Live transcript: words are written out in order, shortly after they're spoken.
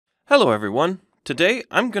Hello everyone. Today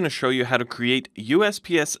I'm going to show you how to create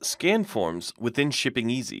USPS SCAN forms within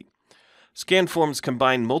ShippingEasy. SCAN forms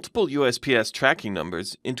combine multiple USPS tracking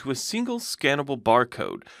numbers into a single scannable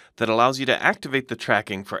barcode that allows you to activate the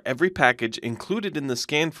tracking for every package included in the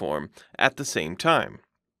scan form at the same time.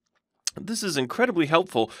 This is incredibly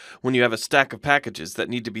helpful when you have a stack of packages that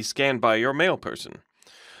need to be scanned by your mail person.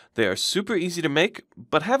 They are super easy to make,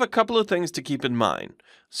 but have a couple of things to keep in mind.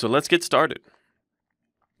 So let's get started.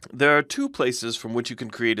 There are two places from which you can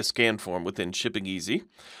create a scan form within ShippingEasy: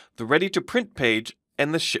 the Ready to Print page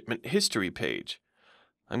and the Shipment History page.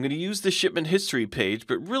 I'm going to use the Shipment History page,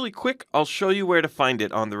 but really quick, I'll show you where to find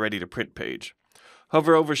it on the Ready to Print page.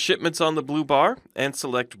 Hover over Shipments on the blue bar and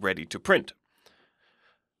select Ready to Print.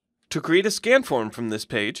 To create a scan form from this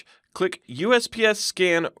page, click USPS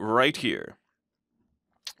SCAN right here.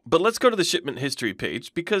 But let's go to the Shipment History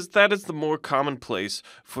page because that is the more common place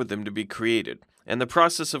for them to be created, and the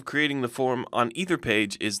process of creating the form on either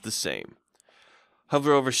page is the same.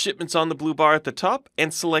 Hover over Shipments on the blue bar at the top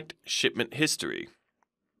and select Shipment History.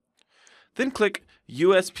 Then click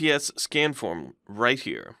USPS SCAN form right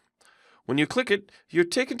here. When you click it, you're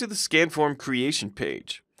taken to the scan form creation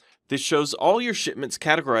page. This shows all your shipments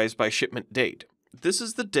categorized by shipment date. This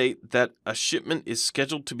is the date that a shipment is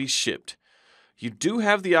scheduled to be shipped. You do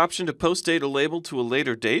have the option to post-date a label to a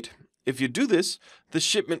later date. If you do this, the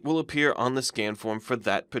shipment will appear on the scan form for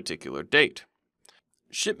that particular date.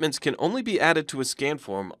 Shipments can only be added to a scan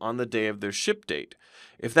form on the day of their ship date.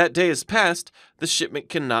 If that day is passed, the shipment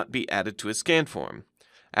cannot be added to a scan form.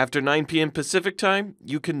 After 9 p.m. Pacific time,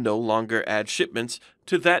 you can no longer add shipments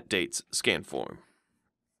to that date's scan form.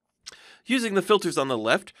 Using the filters on the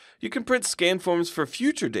left, you can print scan forms for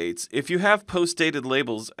future dates if you have post-dated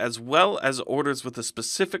labels as well as orders with a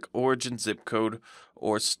specific origin zip code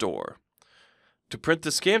or store. To print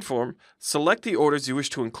the scan form, select the orders you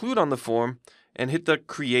wish to include on the form and hit the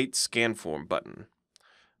Create Scan Form button.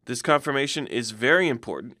 This confirmation is very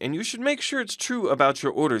important, and you should make sure it's true about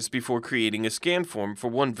your orders before creating a scan form for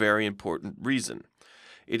one very important reason.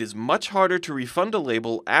 It is much harder to refund a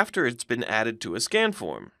label after it's been added to a scan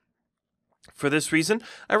form. For this reason,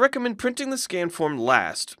 I recommend printing the scan form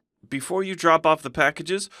last, before you drop off the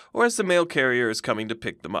packages or as the mail carrier is coming to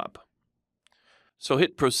pick them up. So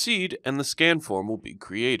hit Proceed and the scan form will be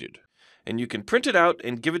created. And you can print it out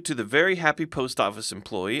and give it to the very happy post office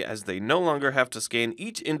employee, as they no longer have to scan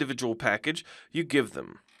each individual package you give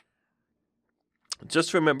them.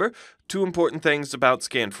 Just remember two important things about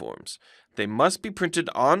scan forms. They must be printed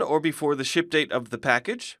on or before the ship date of the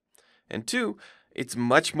package. And two, it's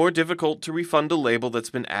much more difficult to refund a label that's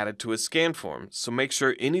been added to a scan form, so make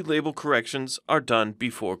sure any label corrections are done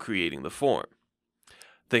before creating the form.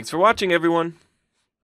 Thanks for watching, everyone!